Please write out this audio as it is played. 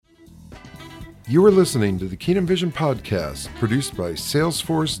You are listening to the Kingdom Vision Podcast, produced by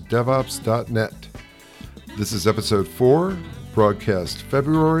SalesforceDevOps.net. This is episode 4, broadcast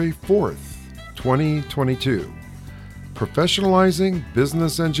February 4th, 2022. Professionalizing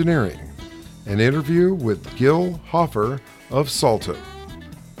Business Engineering, an interview with Gil Hofer of Salto.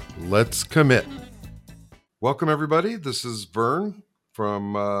 Let's commit. Welcome, everybody. This is Vern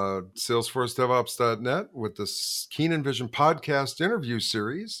from SalesforceDevOps.net with the Kingdom Vision Podcast interview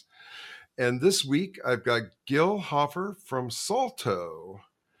series. And this week, I've got Gil Hofer from Salto.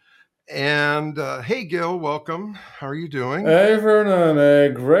 And hey, Gil, welcome. How are you doing? Hey,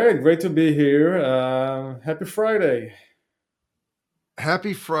 Vernon. Great to be here. Happy Friday.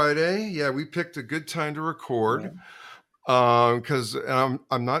 Happy Friday. Yeah, we picked a good time to record because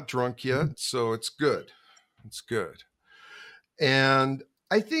I'm not drunk yet, so it's good. It's good. And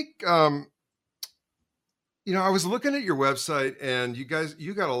I think, I was looking at your website and you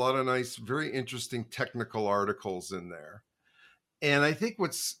got a lot of nice, very interesting technical articles in there. And I think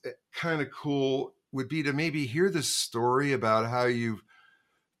what's kind of cool would be to maybe hear this story about how you've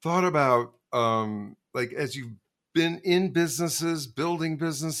thought about, as you've been in businesses, building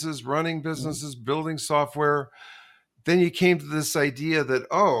businesses, running businesses, building software, then you came to this idea that,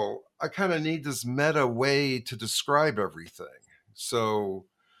 I kind of need this meta way to describe everything. So,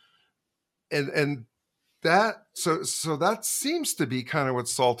 and that seems to be kind of what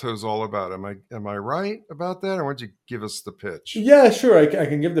Salto is all about. Am I right about that? Or why don't you give us the pitch? Yeah, sure. I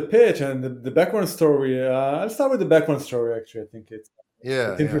can give the pitch and the background story. I'll start with the background story. Actually, I think it's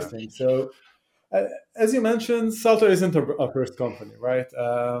interesting. So, as you mentioned, Salto isn't our first company, right?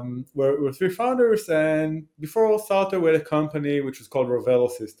 We're three founders, and before Salto, we had a company which was called Rovelo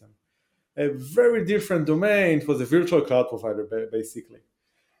System. A very different domain. It was a virtual cloud provider, basically.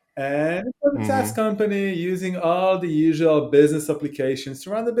 And it was a SaaS company using all the usual business applications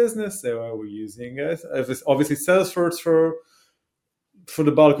to run the business. So we're using, obviously, Salesforce for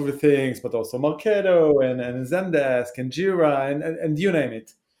the bulk of the things, but also Marketo and Zendesk and Jira and you name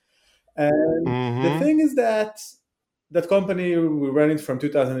it. And the thing is that company, we ran it from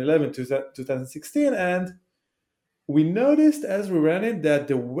 2011 to 2016, and we noticed as we ran it that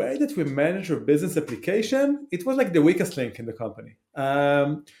the way that we manage our business application, it was like the weakest link in the company.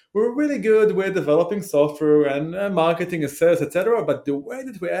 We were really good with developing software and marketing and sales, etc. But the way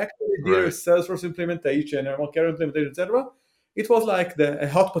that we actually did our Salesforce implementation and Marketo implementation, etc., it was like a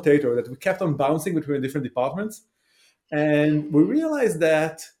hot potato that we kept on bouncing between different departments. And we realized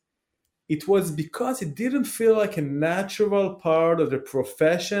that it was because it didn't feel like a natural part of the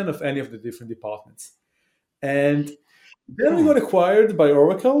profession of any of the different departments. And then we got acquired by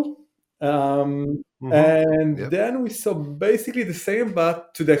Oracle. Then we saw basically the same,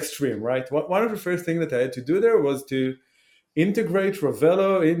 but to the extreme, right? One of the first things that I had to do there was to integrate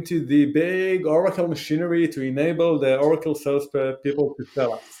Rovelo into the big Oracle machinery to enable the Oracle sales people to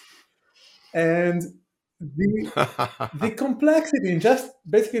sell us. And the complexity in just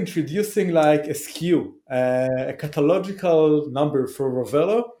basically introducing like a SKU, a catalogical number for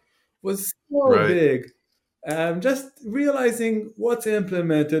Rovelo was so big. Just realizing what's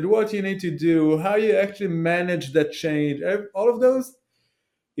implemented, what you need to do, how you actually manage that change, all of those,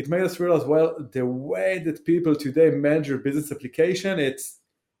 it made us realize, well, the way that people today manage your business application, it's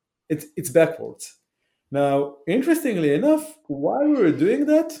backwards. Now, interestingly enough, while we were doing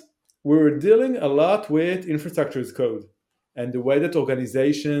that, we were dealing a lot with infrastructure as code and the way that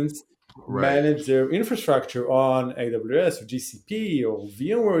organizations manage their infrastructure on AWS or GCP or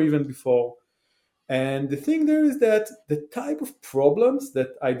VMware even before. And the thing there is that the type of problems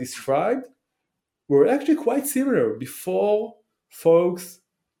that I described were actually quite similar before folks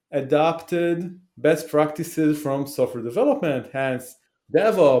adopted best practices from software development, hence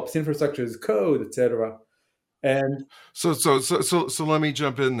DevOps, infrastructure as code, etc. And so let me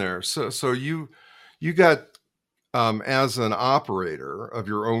jump in there. So you got as an operator of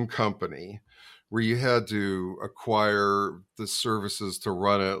your own company, where you had to acquire the services to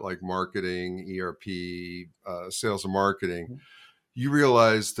run it, like marketing, ERP, sales and marketing, you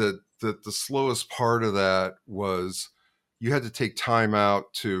realized that the slowest part of that was you had to take time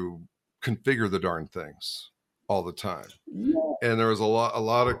out to configure the darn things all the time. Yeah. And there was a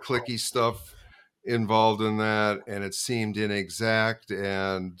lot of clicky stuff involved in that, and it seemed inexact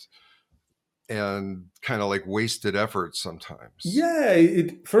and kind of like wasted effort sometimes. Yeah,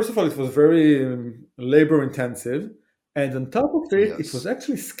 first of all, it was very labor intensive. And on top of it, it was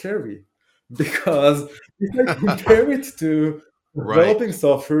actually scary because if I compare it to developing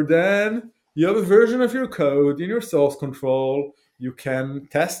software, then you have a version of your code in your source control. You can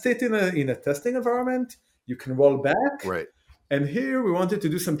test it in a testing environment. You can roll back. Right. And here we wanted to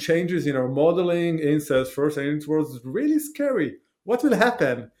do some changes in our modeling in Salesforce, and it was really scary. What will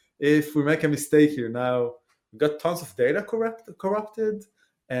happen if we make a mistake here? Now, we got tons of data corrupted,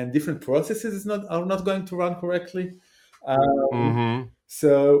 and different processes are not going to run correctly.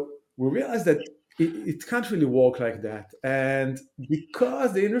 So we realized that it can't really work like that. And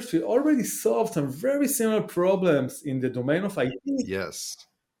because the industry already solved some very similar problems in the domain of IT, yes,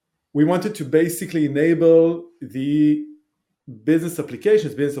 we wanted to basically enable the business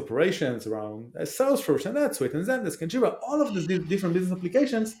applications, business operations around Salesforce and NetSuite and Zendesk and Jira, all of these different business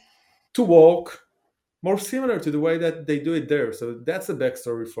applications to work more similar to the way that they do it there. So that's the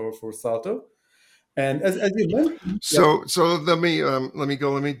backstory for Salto. And as you mentioned, so let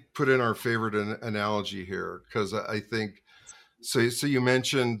me put in our favorite analogy here, because I think so you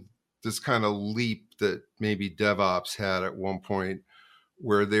mentioned this kind of leap that maybe DevOps had at one point,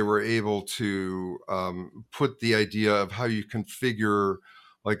 where they were able to put the idea of how you configure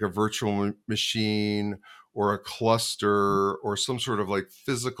like a virtual machine or a cluster or some sort of like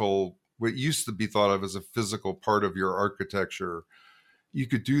physical, what used to be thought of as a physical part of your architecture. You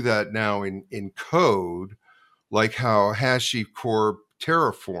could do that now in code, like how HashiCorp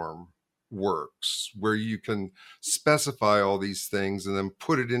Terraform works, where you can specify all these things and then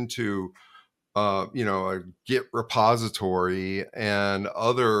put it into a Git repository and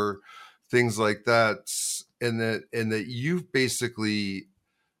other things like that, and that you've basically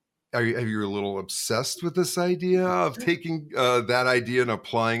are you a little obsessed with this idea of taking that idea and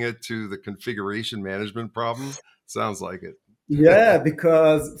applying it to the configuration management problem? Sounds like it. Yeah,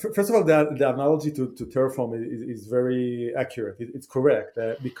 because first of all, the analogy to Terraform is very accurate. It's correct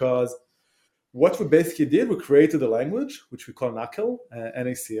because what we basically did, we created a language which we call NACL,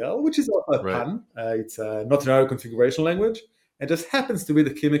 NaCl, which is a pun. It's not an configuration language. It just happens to be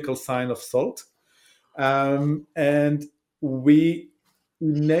the chemical sign of salt. And we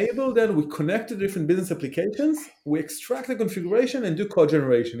enable that, we connect to different business applications, we extract the configuration and do code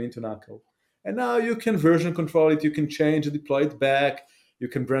generation into NACL. And now you can version control it, you can change it, deploy it back, you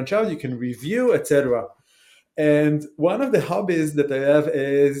can branch out, you can review, etc. And one of the hobbies that I have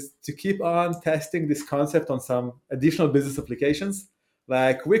is to keep on testing this concept on some additional business applications.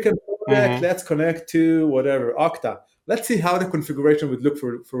 Like we can connect, let's connect to whatever, Okta. Let's see how the configuration would look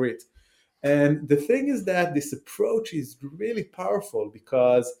for it. And the thing is that this approach is really powerful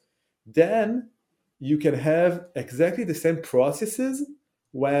because then you can have exactly the same processes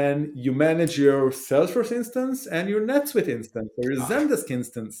when you manage your Salesforce instance and your NetSuite instance or your Zendesk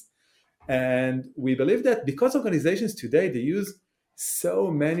instance. And we believe that because organizations today, they use so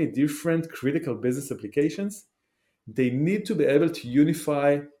many different critical business applications, they need to be able to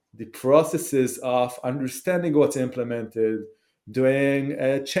unify the processes of understanding what's implemented, doing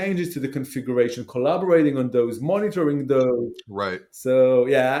changes to the configuration, collaborating on those, monitoring those. Right. So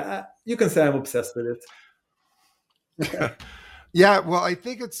yeah, you can say I'm obsessed with it. Yeah, well, I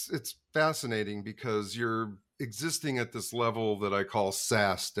think it's fascinating because you're existing at this level that I call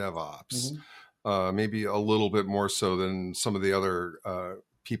SaaS DevOps, maybe a little bit more so than some of the other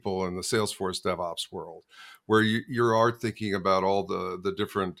people in the Salesforce DevOps world, where you are thinking about all the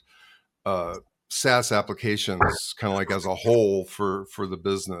different SaaS applications kind of like as a whole for the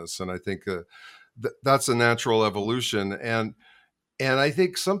business. And I think that's a natural evolution. And I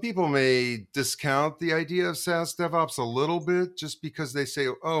think some people may discount the idea of SaaS DevOps a little bit just because they say,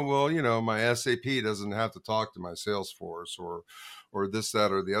 oh, well, my SAP doesn't have to talk to my Salesforce or this,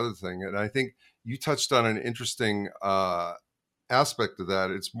 that, or the other thing. And I think you touched on an interesting aspect of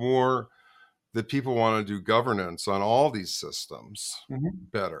that. It's more that people want to do governance on all these systems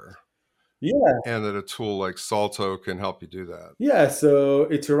better. Yeah. And that a tool like Salto can help you do that. Yeah, so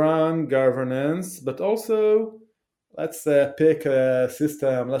it's around governance, but also let's pick a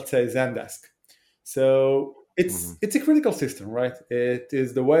system, let's say Zendesk. So it's a critical system, right? It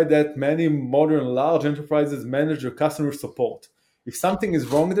is the way that many modern large enterprises manage their customer support. If something is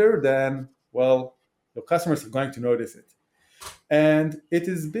wrong there, then, well, your customers are going to notice it. And it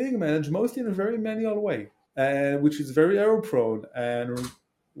is being managed mostly in a very manual way, which is very error prone. And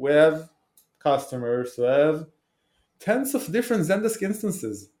we have customers who have tens of different Zendesk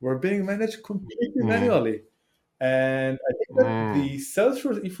instances were being managed completely manually. And I think that the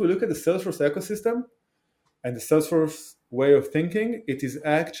Salesforce, if we look at the Salesforce ecosystem and the Salesforce way of thinking, it is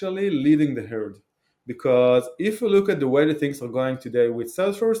actually leading the herd. Because if we look at the way that things are going today with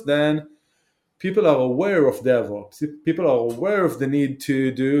Salesforce, then people are aware of DevOps. People are aware of the need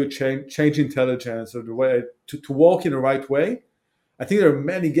to do change intelligence or the way to work in the right way. I think there are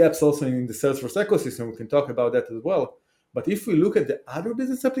many gaps also in the Salesforce ecosystem. We can talk about that as well. But if we look at the other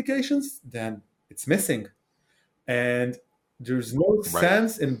business applications, then it's missing. And there's no Right.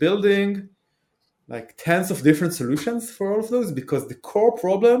 sense in building like tens of different solutions for all of those, because the core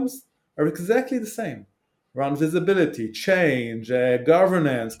problems are exactly the same around visibility, change,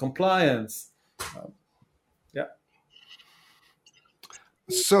 governance, compliance. Yeah.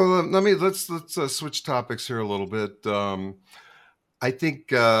 So let's switch topics here a little bit. I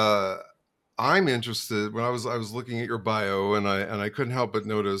think I'm interested. When I was looking at your bio, and I couldn't help but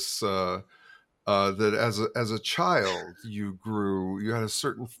notice that as a child you had a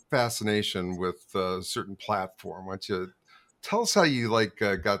certain fascination with a certain platform. Why don't you tell us how you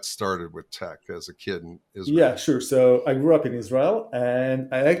got started with tech as a kid in Yeah, Israel? sure. So I grew up in Israel, and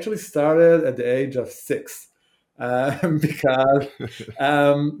I actually started at the age of 6, because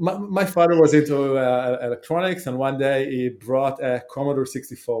my father was into electronics, and one day he brought a Commodore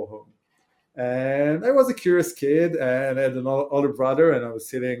 64 home. And I was a curious kid, and I had an older brother, and I was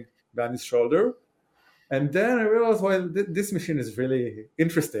sitting behind his shoulder. And then I realized, well, this machine is really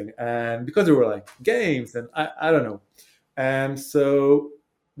interesting. And because there were like games, and I don't know. And so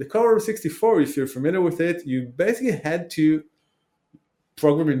the Commodore 64, if you're familiar with it, you basically had to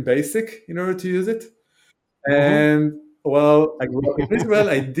program in BASIC in order to use it. Mm-hmm. And well, I grew up in Israel.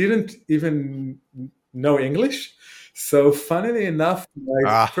 I didn't even know English. So funnily enough, my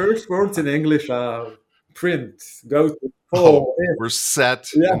Ah, first words in English are print, go to oh, call, we're set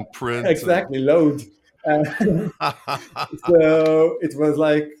yeah, and print and exactly, load. And so it was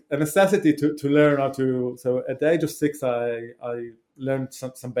like a necessity to learn how to. So at the age of 6, I learned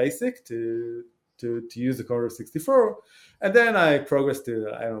some basic to use the Commodore 64, and then I progressed to,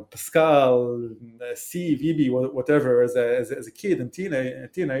 I don't know, Pascal, C, VB, whatever, as a kid and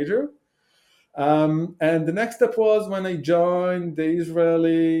teenager. And the next step was when I joined the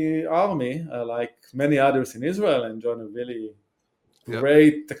Israeli army, like many others in Israel, and joined a really yep.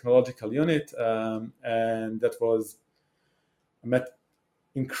 great technological unit. And that was, I met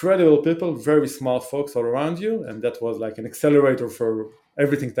incredible people, very smart folks all around you, and that was like an accelerator for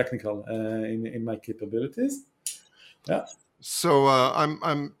everything technical in my capabilities. Yeah. So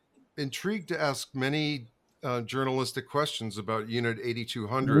I'm intrigued to ask many journalistic questions about Unit Mhm.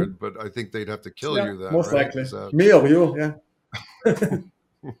 8200, but I think they'd have to kill Yeah, you then, most right? likely. Is that Me or you, yeah.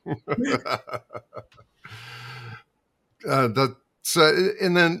 that's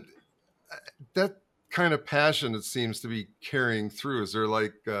and then that kind of passion it seems to be carrying through. Is there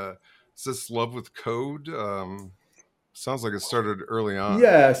is this love with code? Sounds like it started early on.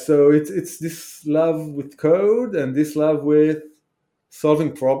 Yeah, so it's this love with code and this love with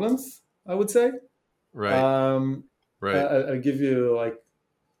solving problems, I would say. Right, Um, right. I'll give you like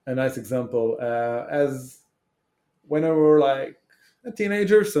a nice example. As when I were like a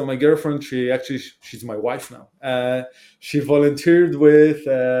teenager, so my girlfriend, she's my wife now. She volunteered with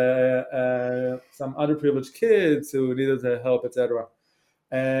some underprivileged kids who needed her help, etc.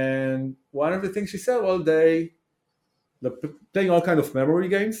 And one of the things she said, well, they're playing all kind of memory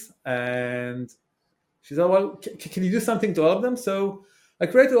games, and she said, well, can you do something to help them? So I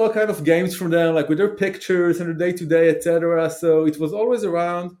created all kind of games for them, like with their pictures and their day to day, etc. So it was always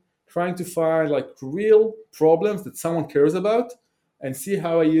around trying to find like real problems that someone cares about, and see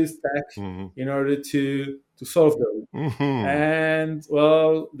how I use tech Mm-hmm. in order to solve them. Mm-hmm. And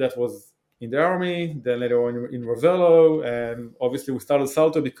well, that was in the army, then later on in Ravello, and obviously we started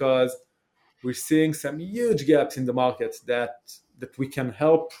Salto because we're seeing some huge gaps in the market that we can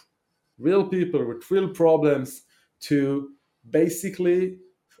help real people with real problems to basically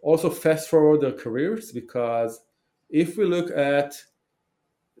also fast forward their careers. Because if we look at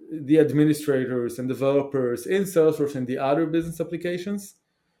the administrators and developers in Salesforce and the other business applications,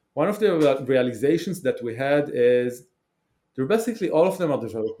 one of the realizations that we had is they're basically all of them are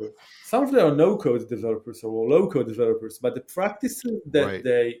developers. Some of them are no code developers or low code developers, but the practices that Right.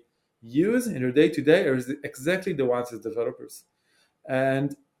 they use in their day to day are exactly the ones as developers.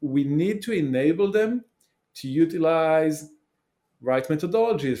 And we need to enable them to utilize right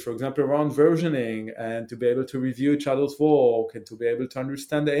methodologies, for example, around versioning, and to be able to review each other's work and to be able to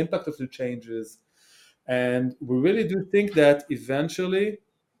understand the impact of the changes. And we really do think that eventually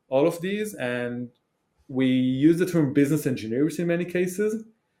all of these, and we use the term business engineers in many cases,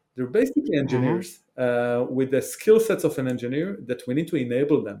 they're basically Mm-hmm. engineers with the skill sets of an engineer, that we need to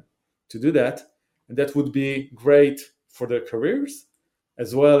enable them to do that. And that would be great for their careers,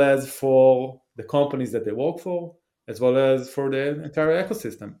 as well as for the companies that they work for, as well as for the entire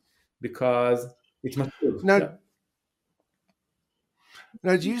ecosystem, because it's mature. Now, Yeah.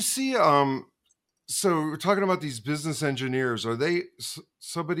 now, do you see? So we're talking about these business engineers. Are they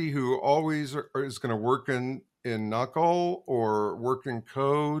somebody who is going to work in knuckle or work in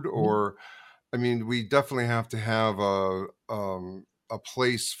code, Mhm. or I mean, we definitely have to have a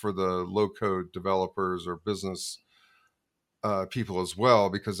place for the low code developers or business people as well,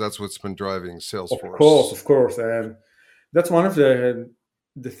 because that's what's been driving Salesforce. Of course, and that's one of the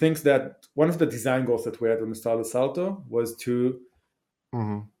things that one of the design goals that we had when we started Salto was to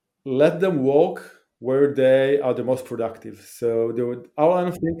let them walk where they are the most productive. So our line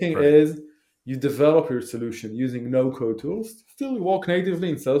of thinking is you develop your solution using no-code tools. Still work natively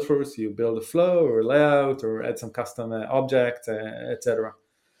in Salesforce. You build a flow or a layout or add some custom objects, etc.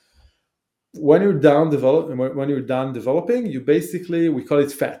 When you're done developing, you basically, we call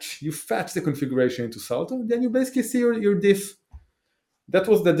it fetch. You fetch the configuration into Salto, and then you basically see your diff. That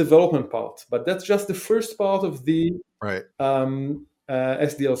was the development part, but that's just the first part of the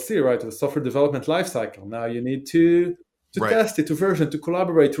SDLC, right? The software development lifecycle. Now you need to test it, to version, to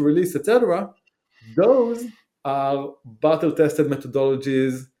collaborate, to release, etc. Those are battle-tested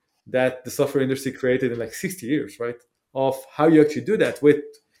methodologies that the software industry created in like 60 years, right? Of how you actually do that with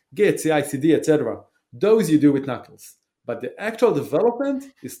Git, CI/CD, etc. Those you do with Knuckles, but the actual development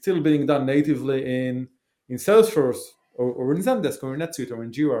is still being done natively in Salesforce or in Zendesk or in NetSuite or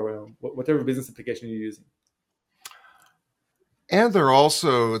in Jira or whatever business application you're using. And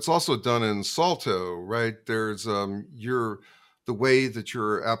it's also done in Salto, right? There's the way that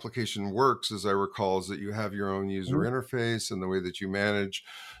your application works, as I recall, is that you have your own user interface and the way that you manage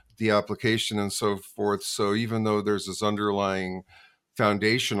the application and so forth. So even though there's this underlying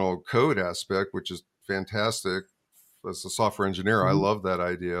foundational code aspect, which is fantastic as a software engineer, I love that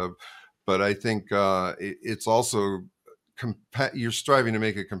idea. But I think it's also you're striving to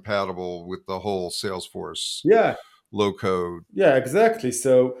make it compatible with the whole Salesforce low code. Yeah, exactly.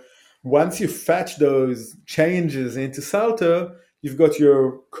 So once you fetch those changes into Salto, you've got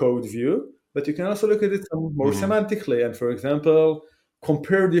your code view, but you can also look at it more semantically. And for example,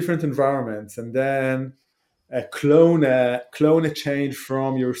 compare different environments and then clone a change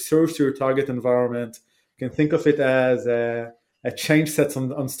from your source to your target environment. You can think of it as a change set on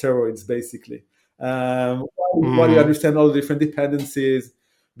steroids, basically. While you understand all the different dependencies,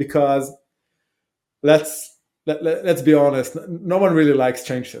 because let's be honest, no one really likes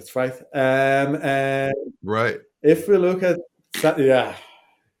change sets, right? And if we look at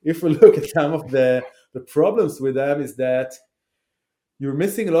some of the problems with them, is that you're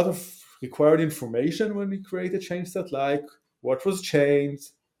missing a lot of required information when you create a change set, like what was changed,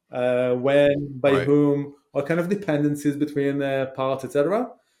 when, by whom, what kind of dependencies between parts,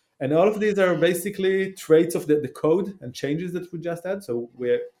 etc. And all of these are basically traits of the code and changes that we just had. So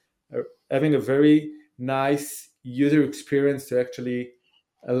we're having a very nice user experience to actually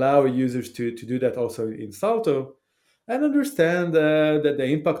allow users to do that also in Salto and understand that the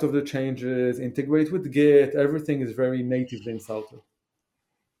impact of the changes, integrate with Git, everything is very native in Salto.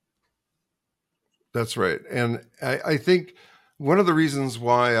 That's right. And I think one of the reasons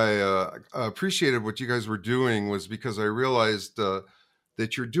why I appreciated what you guys were doing was because I realized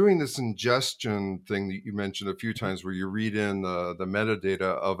that you're doing this ingestion thing that you mentioned a few times, where you read in the metadata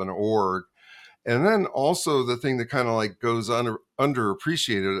of an org. And then also the thing that kind of like goes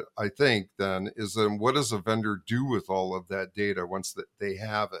underappreciated, I think, then is what does a vendor do with all of that data once that they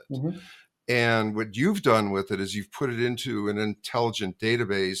have it? And what you've done with it is you've put it into an intelligent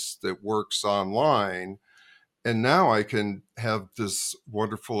database that works online. And now I can have this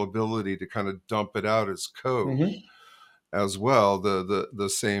wonderful ability to kind of dump it out as code as well, the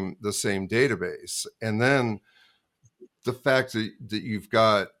same database. And then the fact that you've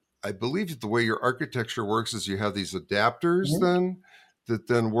got, I believe the way your architecture works is you have these adapters that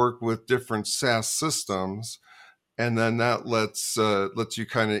then work with different SaaS systems. And then that lets you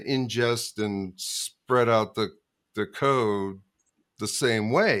kind of ingest and spread out the code the same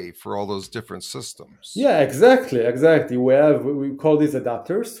way for all those different systems. Yeah, exactly. We call these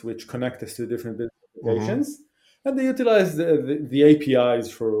adapters, which connect us to different applications, and they utilize the APIs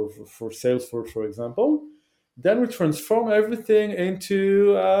for Salesforce, for example. Then we transform everything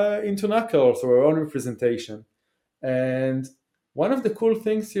into Knuckles, or our own representation. And one of the cool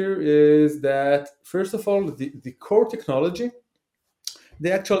things here is that, first of all, the core technology,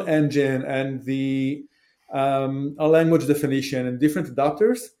 the actual engine, and the our language definition and different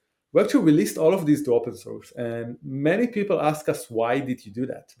adapters, we actually released all of these to open source. And many people ask us, why did you do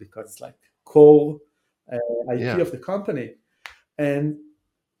that? Because it's like core IP of the company. And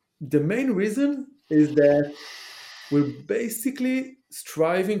the main reason is that we're basically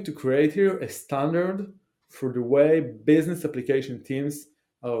striving to create here a standard for the way business application teams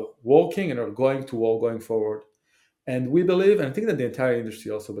are working and are going to work going forward. And we believe, and I think that the entire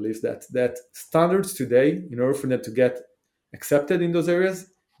industry also believes, that standards today, in order for them to get accepted in those areas,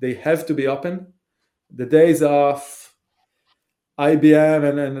 they have to be open. The days of IBM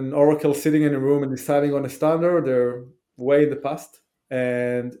and Oracle sitting in a room and deciding on a standard, they're way in the past.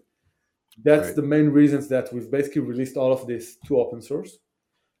 And that's the main reasons that we've basically released all of this to open source.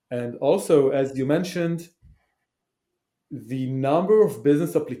 And also, as you mentioned, the number of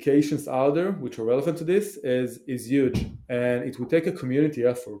business applications out there which are relevant to this is huge. And it will take a community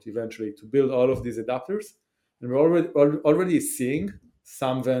effort eventually to build all of these adapters. And we're already seeing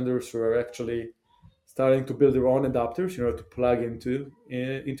some vendors who are actually starting to build their own adapters in order to plug into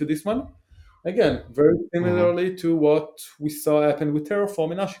this one. Again, very similarly to what we saw happen with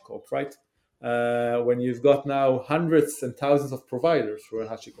Terraform in HashiCorp, right? When you've got now hundreds and thousands of providers for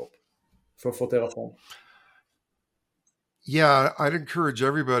HashiCorp for Terraform. Yeah, I'd encourage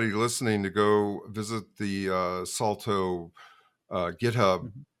everybody listening to go visit the Salto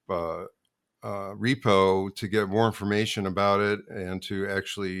GitHub repo to get more information about it and to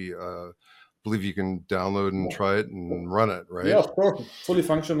actually believe you can download and try it and run it, right? Yeah, of course, fully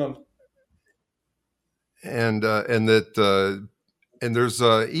functional. And there's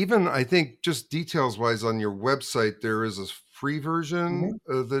even, I think, just details wise on your website, there is a free version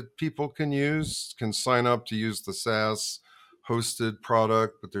that people can sign up to use the SaaS hosted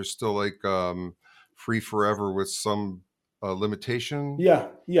product, but there's still like free forever with some limitation. Yeah.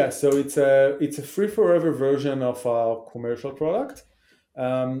 So it's a free forever version of our commercial product,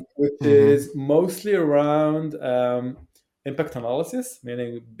 which is mostly around impact analysis,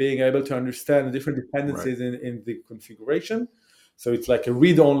 meaning being able to understand the different dependencies in the configuration. So it's like a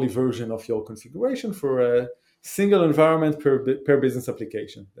read-only version of your configuration for a single environment per business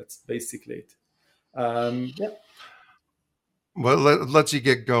application. That's basically it. Well, it lets you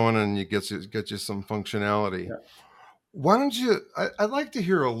get going and you get you some functionality. Yeah. Why don't you? I'd like to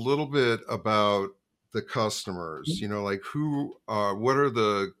hear a little bit about the customers. You know, like what are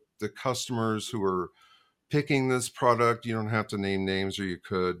the customers who are picking this product? You don't have to name names, or you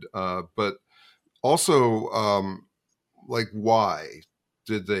could, but also, like, why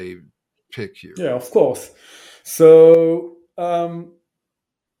did they pick you? Yeah, of course. So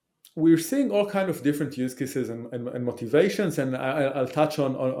we're seeing all kinds of different use cases and motivations, and I'll touch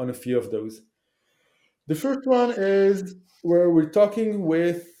on a few of those. The first one is where we're talking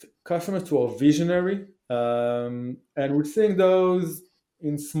with customers who are visionary, and we're seeing those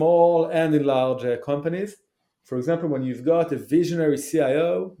in small and in large companies. For example, when you've got a visionary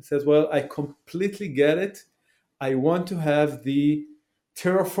CIO who says, well, I completely get it. I want to have the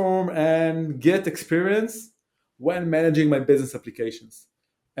Terraform and Git experience when managing my business applications.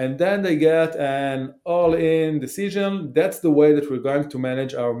 And then they get an all-in decision. That's the way that we're going to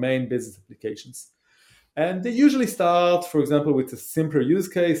manage our main business applications. And they usually start, for example, with a simpler use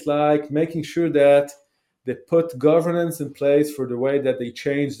case, like making sure that they put governance in place for the way that they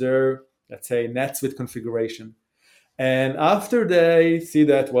change their, let's say, NetSuite configuration. And after they see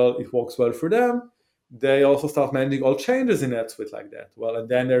that, well, it works well for them, they also start managing all changes in NetSuite like that. Well, and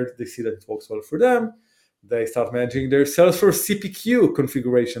then they see that it works well for them. They start managing their Salesforce CPQ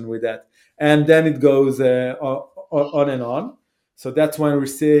configuration with that. And then it goes on and on. So that's when we're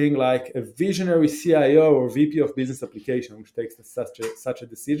seeing like a visionary CIO or VP of business application, which takes such a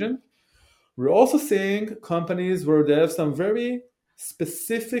decision. We're also seeing companies where they have some very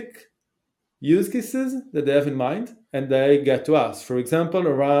specific use cases that they have in mind, and they get to us. For example,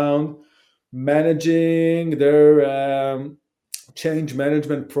 around managing their change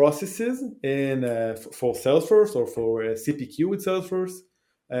management processes for Salesforce or for CPQ with Salesforce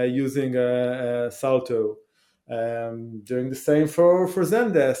using Salto. Doing the same for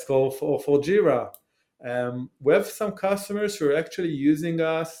Zendesk or for Jira. We have some customers who are actually using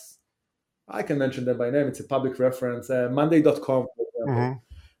us. I can mention them by name. It's a public reference. Monday.com, for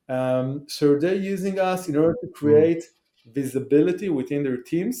example. So they're using us in order to create visibility within their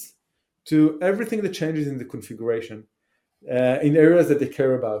teams to everything that changes in the configuration in areas that they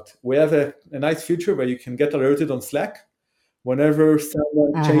care about. We have a nice feature where you can get alerted on Slack whenever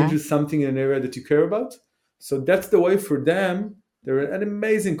someone changes something in an area that you care about. So that's the way for them. They're an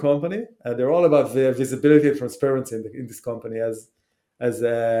amazing company. They're all about the visibility and transparency in this company as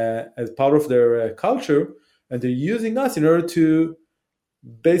part of their culture. And they're using us in order to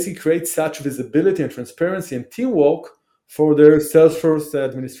basically create such visibility and transparency and teamwork for their Salesforce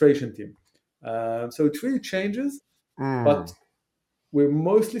administration team. So it really changes, but we're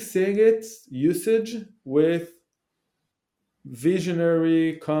mostly seeing it usage with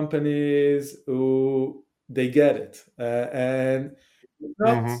visionary companies who they get it. And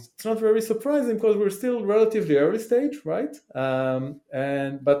it's not very surprising because we're still relatively early stage, right?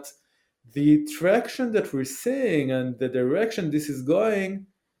 But the traction that we're seeing and the direction this is going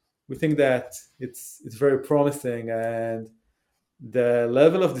we think that it's very promising, and the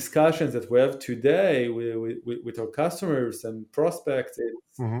level of discussions that we have today with our customers and prospects,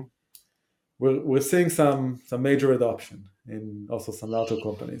 we're seeing some major adoption in also some larger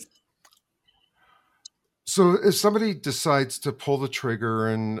companies. So if somebody decides to pull the trigger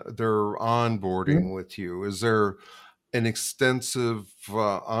and they're onboarding with you, is there an extensive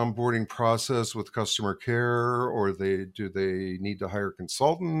onboarding process with customer care, or do they need to hire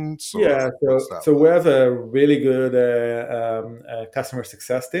consultants? Yeah, so we have a really good customer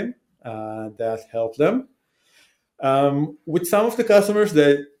success team that help them. With some of the customers,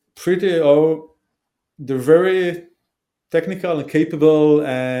 they're very technical and capable,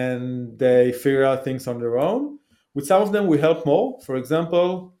 and they figure out things on their own. With some of them, we help more. For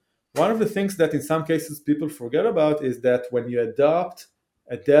example, one of the things that in some cases people forget about is that when you adopt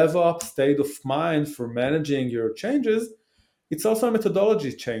a DevOps state of mind for managing your changes, it's also a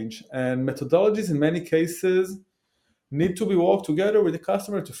methodology change. And methodologies in many cases need to be worked together with the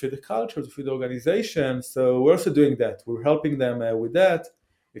customer to fit the culture, to fit the organization. So we're also doing that. We're helping them with that.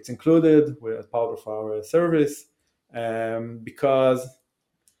 It's included. We're a part of our service. Because,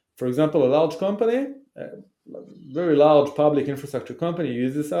 for example, a large company, very large public infrastructure company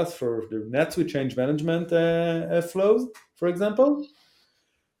uses us for their NetSuite change management flows, for example.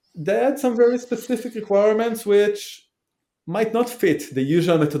 They had some very specific requirements which might not fit the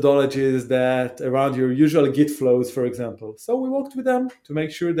usual methodologies that around your usual Git flows, for example. So we worked with them to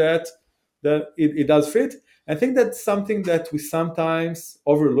make sure that it does fit. I think that's something that we sometimes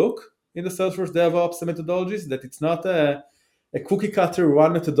overlook in the Salesforce DevOps methodologies, that it's not a cookie cutter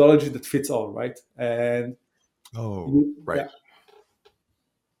one methodology that fits all, right? And right.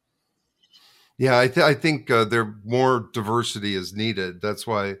 Yeah, I think there more diversity is needed. That's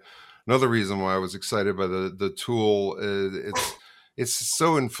why another reason why I was excited by the tool is it's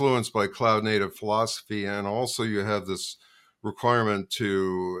so influenced by cloud native philosophy, and also you have this requirement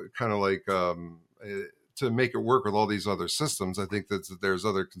to kind of like to make it work with all these other systems. I think that there's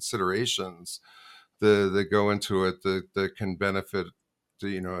other considerations that go into it that can benefit.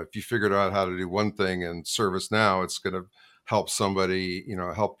 If you figured out how to do one thing in ServiceNow, it's going to help somebody,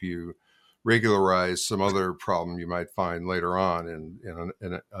 help you regularize some other problem you might find later on in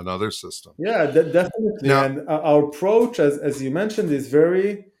another system. Yeah, definitely. Now, and our approach, as you mentioned, is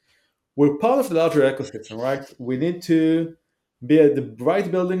we're part of the larger ecosystem, right? We need to be at the right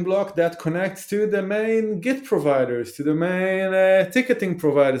building block that connects to the main Git providers, to the main ticketing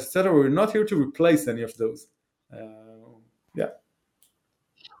providers, etc. We're not here to replace any of those.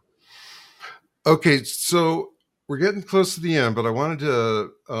 Okay, so we're getting close to the end, but I wanted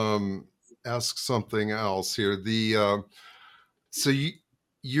to ask something else here. So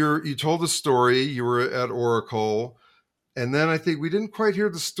you told the story. You were at Oracle, and then I think we didn't quite hear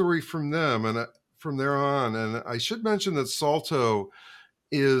the story from them, and from there on. And I should mention that Salto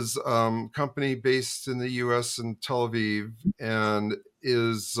is a company based in the U.S. in Tel Aviv, and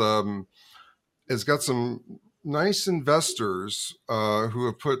has got some nice investors who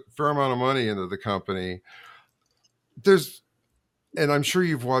have put a fair amount of money into the company. And I'm sure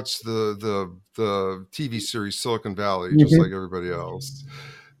you've watched the TV series Silicon Valley, just like everybody else.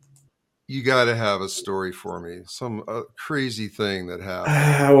 You got to have a story for me, some crazy thing that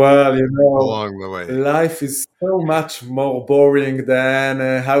happened. Well, along the way. Life is so much more boring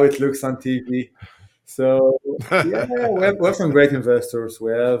than how it looks on TV. So yeah, we have some great investors.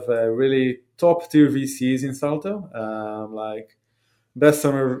 We have really top tier VCs in Salto, like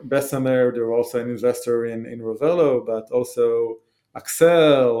Bessemer. They're also an investor in Ravello, but also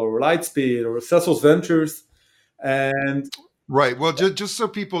Accel or Lightspeed or Salesforce Ventures. And right. Well, just so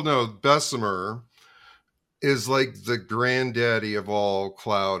people know, Bessemer is like the granddaddy of all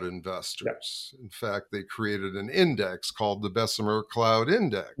cloud investors. Yeah. In fact, they created an index called the Bessemer Cloud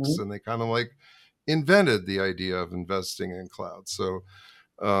Index, and they kind of like invented the idea of investing in cloud. So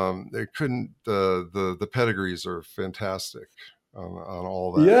they couldn't. The pedigrees are fantastic on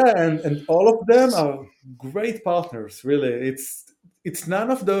all that. Yeah, and all of them are great partners. Really, it's none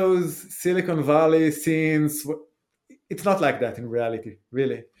of those Silicon Valley scenes. It's not like that in reality,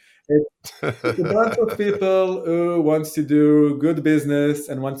 really. It's a bunch of people who wants to do good business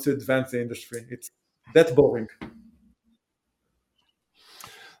and wants to advance the industry. It's that boring.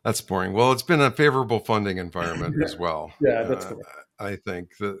 That's boring. Well, it's been a favorable funding environment as well. Yeah, that's cool. I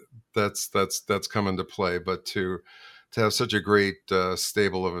think that's come into play. But to have such a great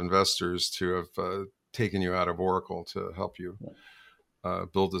stable of investors to have taken you out of Oracle to help you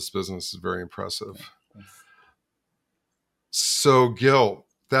build this business is very impressive. So, Gil,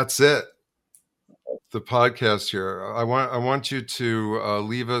 that's it. the podcast here. I want you to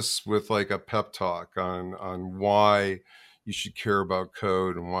leave us with like a pep talk on why you should care about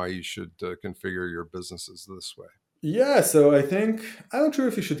code and why you should configure your businesses this way. Yeah, so I think, I'm not sure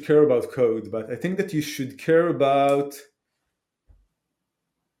if you should care about code, but I think that you should care about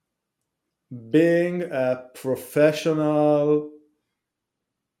being a professional,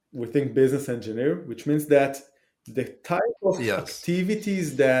 we think, business engineer, which means that the type of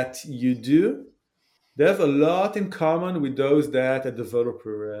activities that you do, they have a lot in common with those that a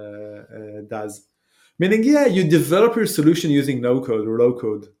developer does. Meaning, yeah, you develop your solution using no code or low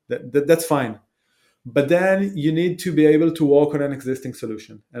code. That's fine. But then you need to be able to work on an existing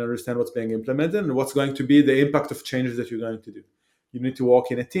solution and understand what's being implemented and what's going to be the impact of changes that you're going to do. You need to work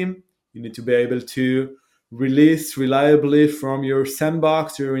in a team. You need to be able to release reliably from your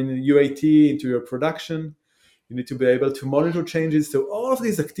sandbox, you're in UAT, into your production. You need to be able to monitor changes. So all of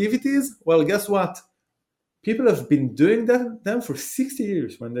these activities, well, guess what? People have been doing them for 60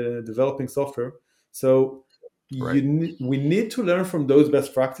 years when they're developing software. So we need to learn from those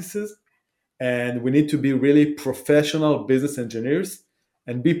best practices. And we need to be really professional business engineers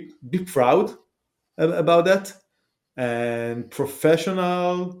and be proud about that. And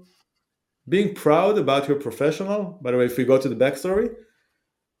being proud about your professional. By the way, if we go to the backstory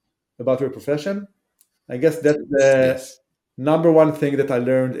about your profession, I guess that's the number one thing that I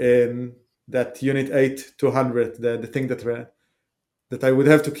learned in that unit 8 to 100, the thing that I would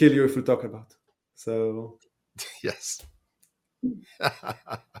have to kill you if we talk about. So, yes.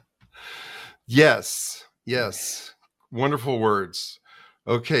 Yes. Wonderful words.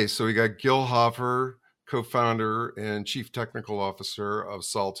 Okay, so we got Gil Hofer, co-founder and chief technical officer of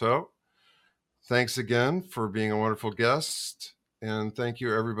Salto. Thanks again for being a wonderful guest. And thank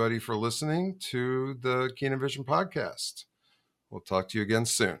you, everybody, for listening to the Keenan Vision podcast. We'll talk to you again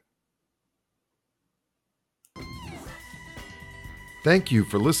soon. Thank you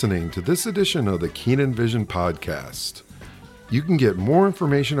for listening to this edition of the Keenan Vision podcast. You can get more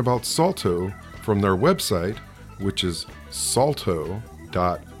information about Salto from their website, which is salto.io.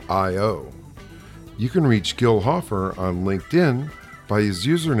 You can reach Gil Hofer on LinkedIn by his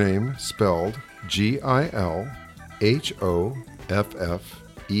username spelled GILHOFFER.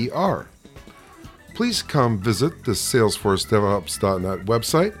 Please come visit the SalesforceDevOps.net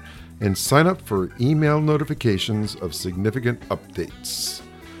website and sign up for email notifications of significant updates.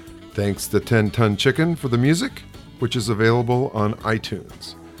 Thanks to 10 Ton Chicken for the music, which is available on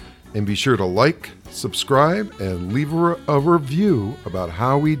iTunes. And be sure to like, subscribe, and leave a review about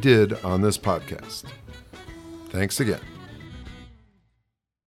how we did on this podcast. Thanks again.